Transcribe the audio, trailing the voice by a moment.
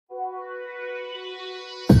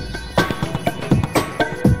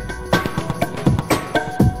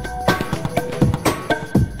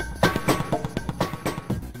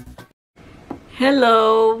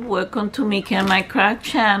Hello, welcome to Mickey and my craft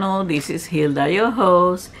channel. This is Hilda, your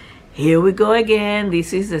host. Here we go again.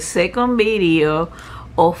 This is the second video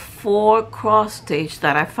of 4 cross stitch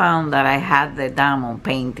that I found that I had the diamond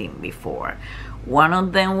painting before. One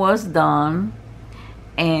of them was done,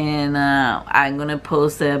 and I'm gonna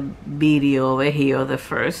post a video over here, the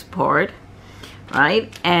first part,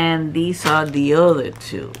 right? And these are the other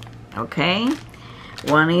two, okay?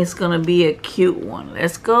 One is gonna be a cute one.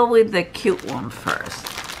 Let's go with the cute one first.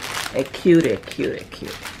 A cutie.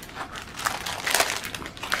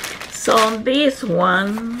 So on this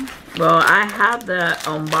one, well, I have the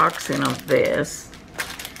unboxing of this.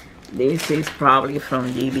 This is probably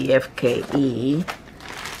from GBFKE.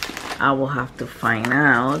 I will have to find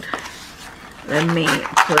out. Let me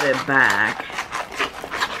put it back.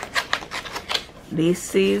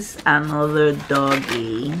 This is another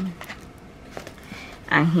doggy,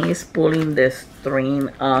 and he's pulling the string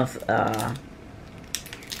of the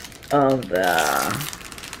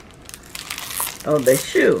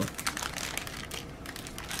shoe,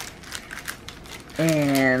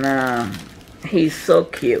 and he's so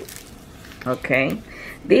cute. Okay,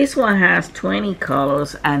 this one has 20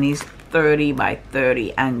 colors and is 30 by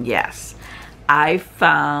 30, and yes, I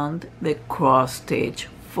found the cross stitch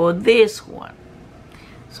for this one.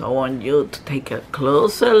 So I want you to take a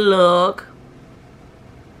closer look.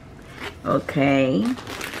 Okay,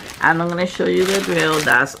 and I'm gonna show you the drill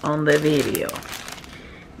that's on the video.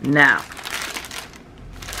 Now,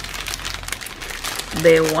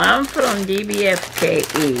 the one from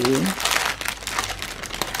GBFKE,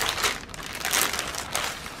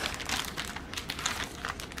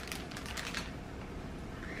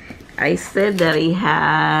 I said that it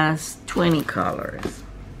has 20 colors.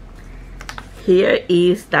 Here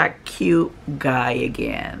is that cute guy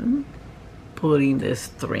again, putting the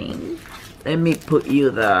string. Let me put you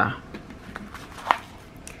the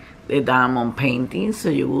diamond painting so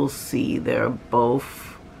you will see they're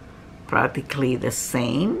both practically the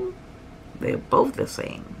same. They're both the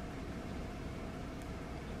same.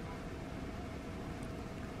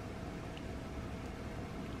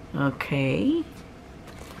 Okay,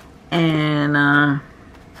 and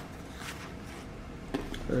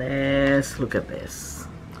let's look at this.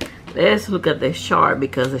 Let's look at the chart,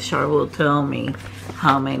 because the chart will tell me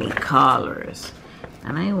how many colors.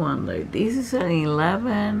 And I wonder, this is an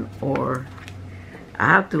 11, or I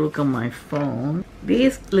have to look on my phone.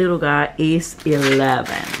 This little guy is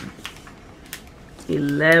 11.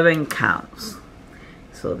 11 counts.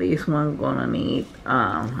 So this one gonna need,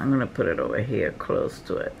 I'm gonna put it over here close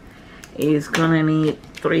to it. It's gonna need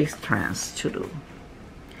 3 strands to do.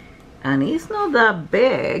 And it's not that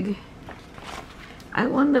big. I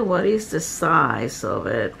wonder what is the size of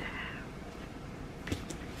it.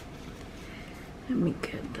 Let me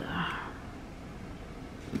get the...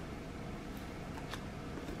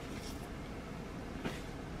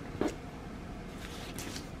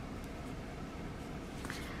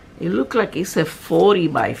 It looks like it's a 40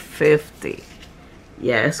 by 50.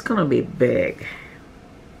 Yeah, it's gonna be big.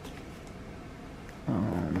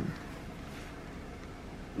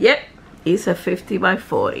 Yep, it's a 50 by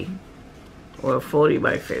 40. Or 40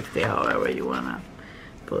 by 50, however you wanna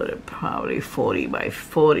put it. Probably 40 by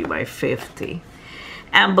 50.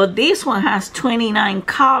 And but this one has 29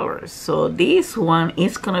 colors, so this one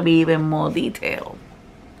is gonna be even more detailed.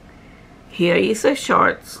 Here is the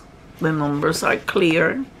charts. The numbers are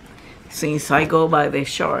clear since I go by the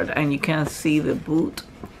chart, and you can see the boot.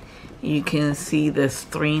 You can see the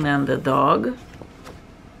string and the dog.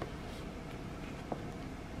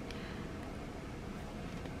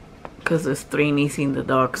 Because the string is in the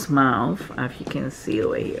dog's mouth, as you can see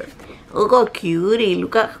over here. Look how cutie,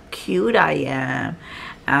 look how cute I am.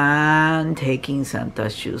 I'm taking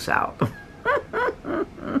Santa's shoes out.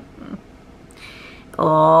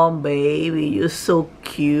 Oh baby, you're so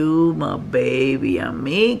cute, my baby. And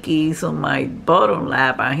Mickey's on my bottom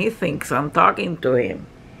lap and he thinks I'm talking to him.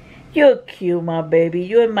 You're cute, my baby.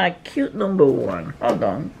 You're my cute number 1. Hold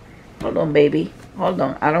on, baby. Hold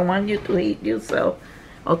on. I don't want you to hit yourself.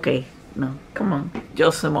 Okay, no, come on.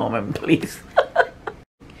 Just a moment, please.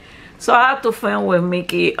 So I have to film with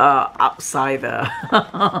Mickey outside the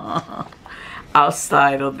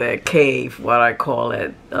outside of the cave, what I call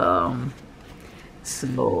it.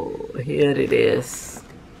 So here it is,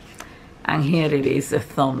 and here it is, the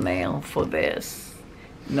thumbnail for this.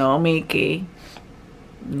 No Mickey,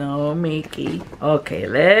 no Mickey. Okay,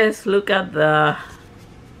 let's look at the...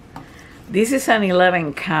 This is an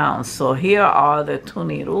 11 count, so here are the 2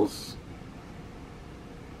 needles.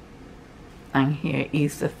 And here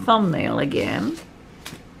is the thumbnail again.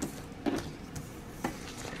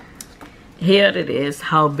 here it is,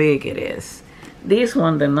 how big it is. This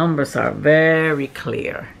one, the numbers are very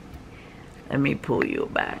clear. Let me pull you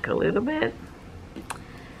back a little bit.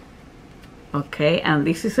 Okay, and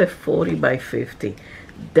this is a 40 by 50.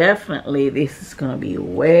 Definitely this is gonna be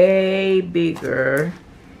way bigger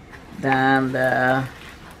than the,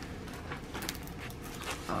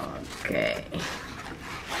 okay,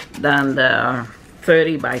 than the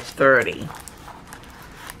 30 by 30.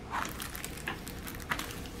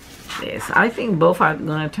 This, I think both are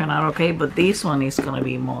gonna turn out okay, but this one is gonna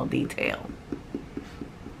be more detailed.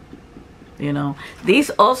 You know, this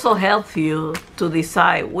also helps you to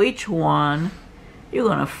decide which one you're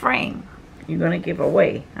gonna frame. You're gonna give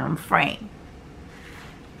away and frame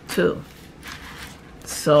too.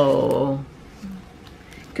 So,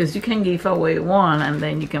 because you can give away one and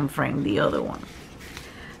then you can frame the other one.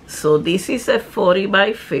 So this is a 40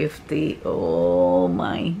 by 50. Oh,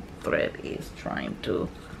 my thread is trying to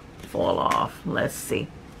fall off. Let's see.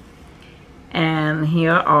 And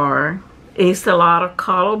here are, it's a lot of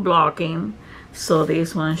color blocking, so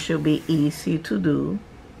this one should be easy to do.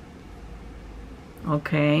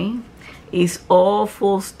 Okay, it's all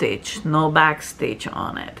full stitch, no back stitch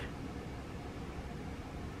on it.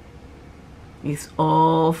 It's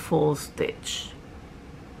all full stitch.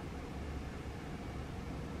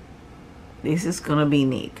 This is gonna be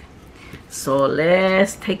neat. So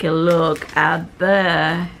let's take a look at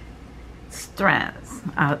the strands,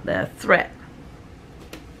 at the thread.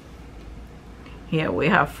 Here we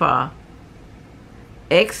have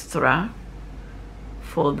extra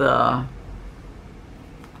for the,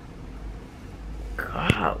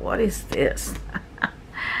 God, what is this?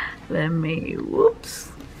 Let me,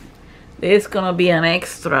 whoops. There's gonna be an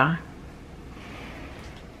extra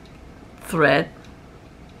thread.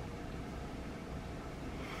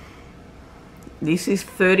 This is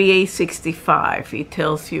 3865. It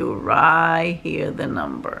tells you right here the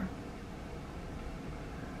number.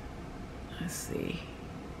 Let's see.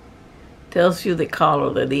 Tells you the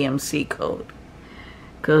color, the DMC code.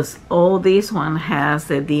 Because all this one has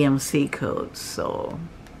the DMC code. So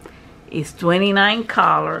it's 29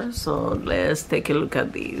 colors. So let's take a look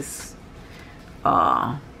at these.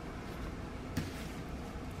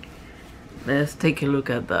 Let's take a look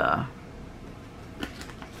at the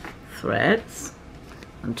threads.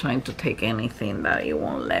 I'm trying to take anything that it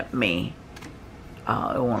won't let me,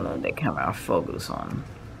 it won't let the camera focus on.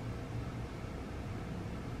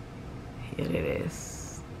 Here it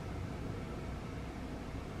is.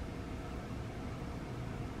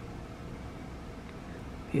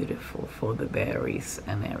 Beautiful for the berries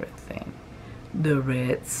and everything. The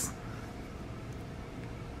reds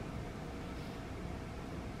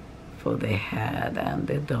for the hat and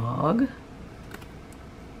the dog.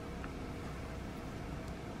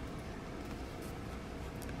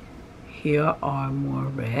 Here are more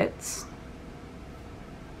reds,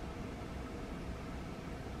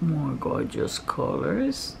 more gorgeous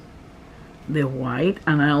colors. The white,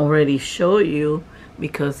 and I already showed you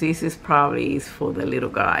because this is probably for the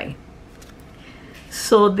little guy.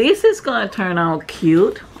 So this is gonna turn out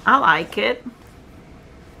cute. I like it.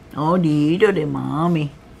 Oh, these are the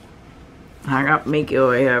mommy. I got Mickey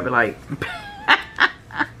over here like,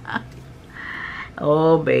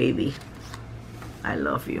 oh baby, I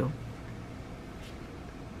love you.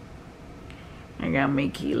 I got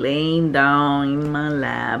Mickey laying down in my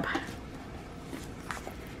lap.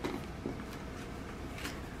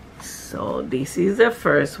 So this is the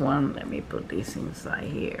first one. Let me put this inside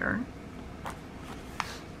here.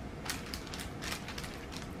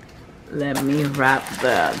 Let me wrap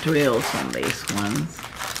the drills on these ones.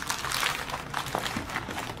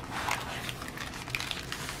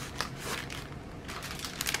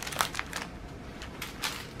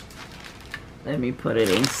 Let me put it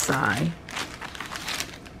inside.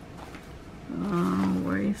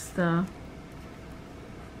 Where is the,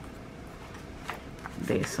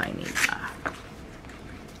 this I need that.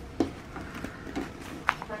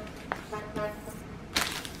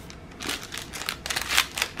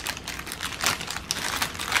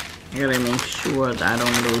 Gotta make sure that I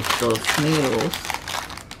don't lose those needles.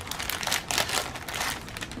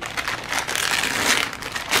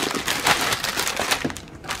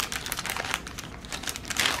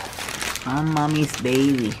 I'm mommy's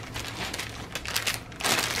baby.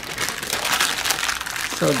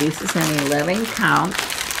 So this is an 11 count.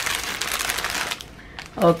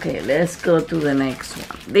 Okay, let's go to the next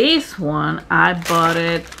one. This one, I bought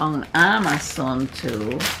it on Amazon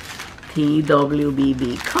too.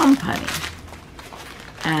 TWBB company.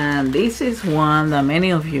 And this is one that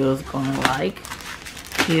many of you are gonna like.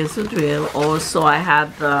 Here's the drill. Also, I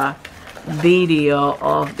had the video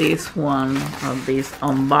of this one, of this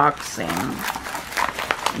unboxing.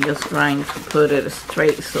 I'm just trying to put it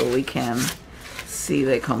straight so we can see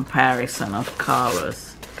the comparison of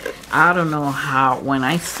colors. I don't know how, when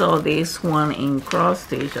I saw this one in cross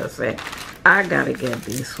stitch, I said, I gotta get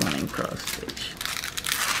this one in cross stitch.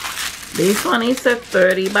 This one is a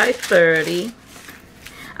 30 by 30.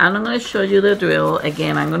 And I'm going to show you the drill.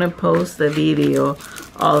 Again, I'm going to post the video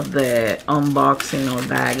of the unboxing or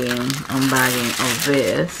unbagging of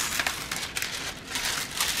this.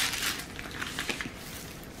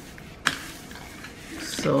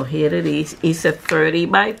 So here it is. It's a 30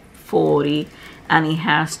 by 40 and it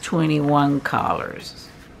has 21 colors.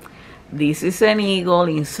 This is an eagle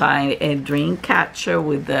inside a dreamcatcher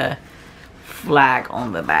with the flag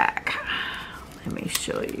on the back. Let me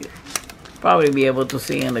show you. Probably be able to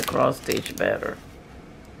see in the cross stitch better.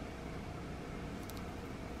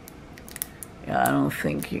 Yeah, I don't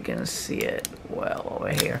think you can see it well over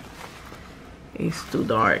here. It's too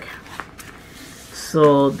dark.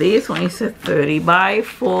 So this one is a 30 by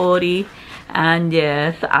 40, and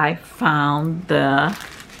yes, I found the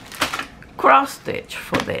cross stitch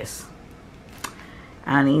for this.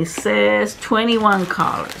 And it says 21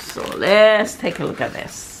 colors. So let's take a look at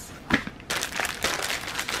this.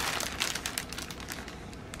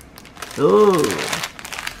 Ooh,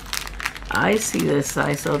 I see the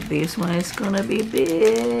size of this one is gonna be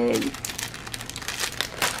big.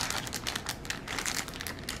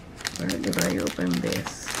 Where did I open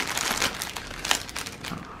this?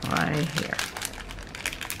 Oh, right here.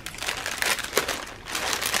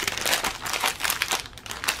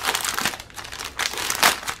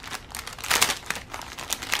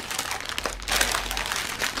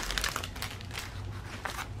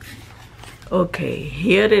 Okay,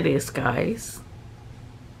 here it is, guys.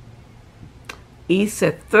 It's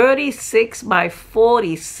a 36 by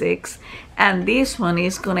 46, and this one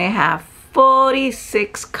is gonna have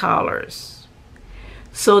 46 colors.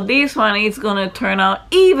 So this one is gonna turn out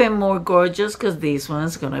even more gorgeous because this one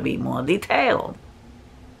is gonna be more detailed.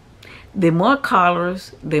 The more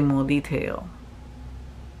colors, the more detail.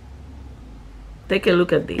 Take a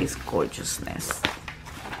look at this gorgeousness.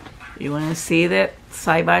 You wanna see that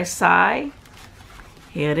side by side?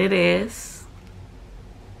 Here it is.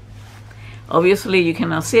 Obviously you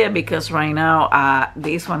cannot see it because right now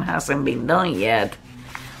this one hasn't been done yet.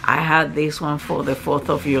 I had this one for the 4th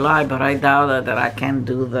of July, but I doubt that I can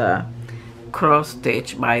do the cross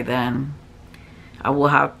stitch by then. I will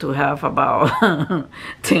have to have about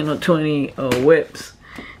 10 or 20 whips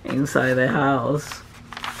inside the house.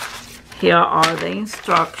 Here are the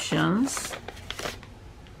instructions.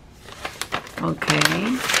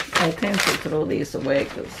 Okay, I tend to throw these away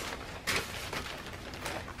because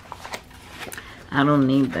I don't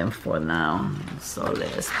need them for now. So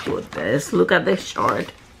let's look at the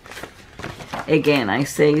chart. Again, I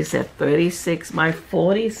say it's a 36 by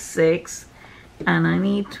 46, and I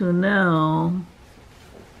need to know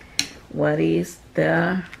what is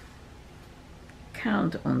the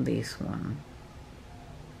count on this one.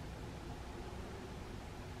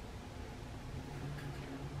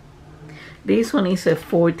 This one is a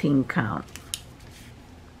 14 count.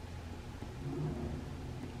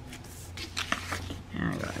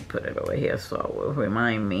 I'm gonna put it over here so it will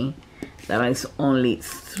remind me that it's only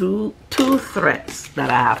through 2 threads that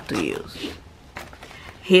I have to use.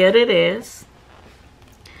 Here it is.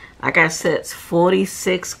 Like I said, it's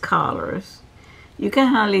 46 colors. You can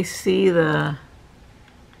hardly see the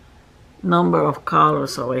number of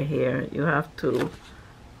colors over here. You have to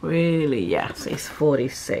really, yes, it's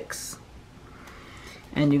 46.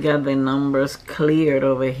 And you got the numbers cleared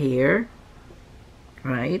over here,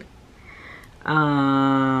 right?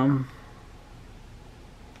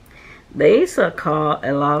 There's a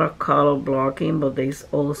lot of color blocking, but there's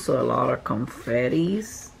also a lot of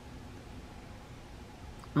confettis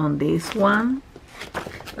on this one.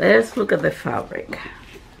 Let's look at the fabric.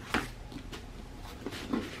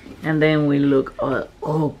 And then we look at,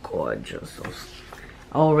 oh gorgeous.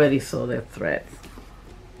 I already saw the threads.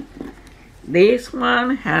 This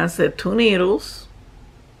one has 2 needles.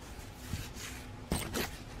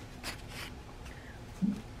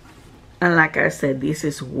 And like I said, this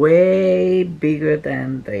is way bigger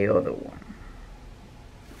than the other one.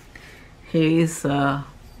 Here's a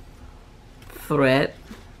thread.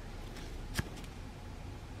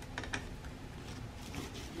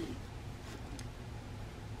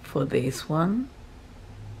 For this one.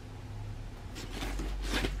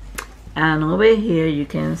 And over here you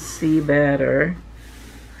can see better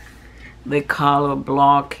the color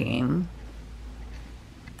blocking.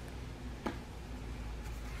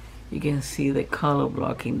 You can see the color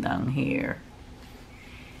blocking down here.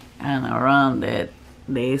 And around it,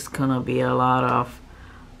 there's gonna be a lot of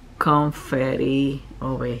confetti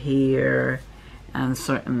over here and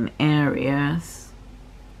certain areas.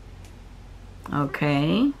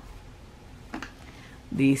 Okay.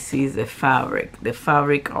 This is the fabric. The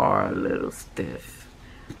fabric are a little stiff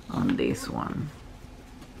on this one.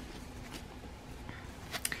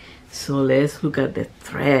 So let's look at the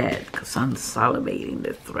thread, because I'm salivating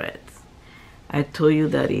the threads. I told you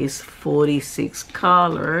that is 46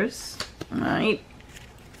 colors, right?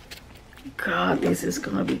 God, this is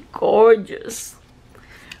gonna be gorgeous.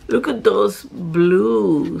 Look at those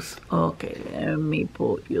blues. Okay, let me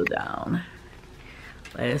put you down.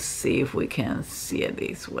 Let's see if we can see it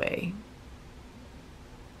this way.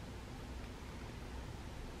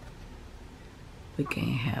 We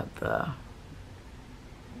can have the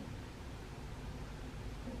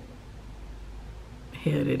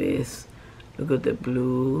here it is. Look at the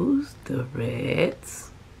blues, the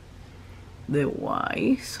reds, the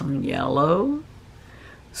white, some yellow,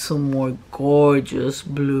 some more gorgeous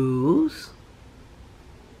blues.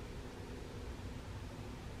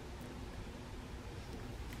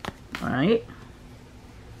 Right?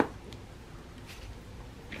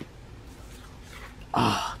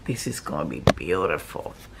 Oh, this is gonna be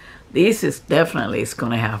beautiful. This is definitely, it's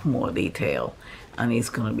gonna have more detail, and it's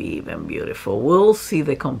gonna be even beautiful. We'll see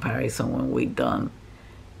the comparison when we're done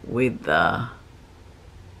with the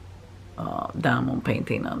diamond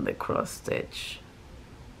painting on the cross stitch.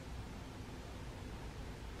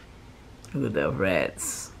 Look at the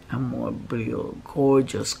reds and more blue,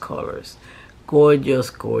 gorgeous colors. Gorgeous,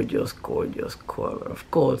 gorgeous, gorgeous color. Of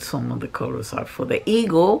course, some of the colors are for the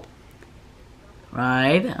eagle,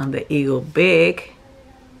 right? And the eagle big.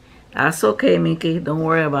 That's okay, Mickey. Don't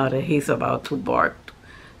worry about it. He's about to bark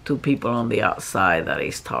to people on the outside that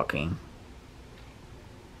he's talking.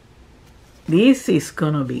 This is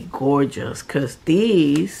gonna be gorgeous because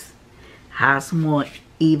this has more,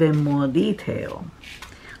 even more detail.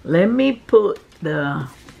 Let me put the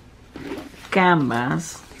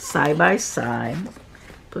canvas side by side.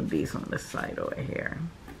 Put these on the side over here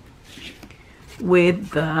with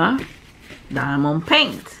the diamond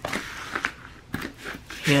paint.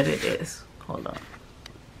 Here it is. Hold on,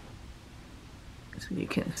 so you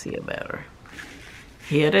can see it better.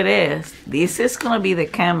 Here it is. This is gonna be the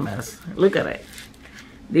canvas. Look at it.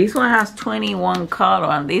 This one has 21 color,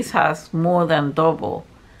 and this has more than double,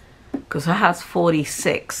 because it has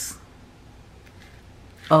 46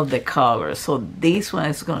 of the colors. So this one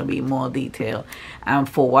is gonna be more detailed, and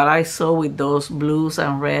for what I saw with those blues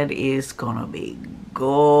and red, is gonna be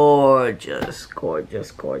gorgeous,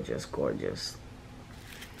 gorgeous, gorgeous, gorgeous.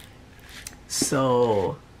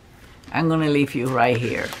 So I'm gonna leave you right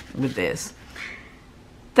here with this.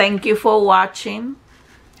 Thank you for watching.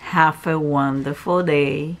 Have a wonderful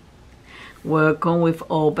day. Welcome with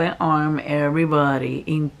open arm everybody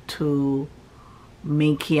into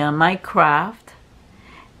Mickey and my craft,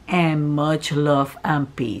 and much love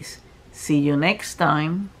and peace. See you next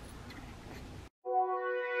time.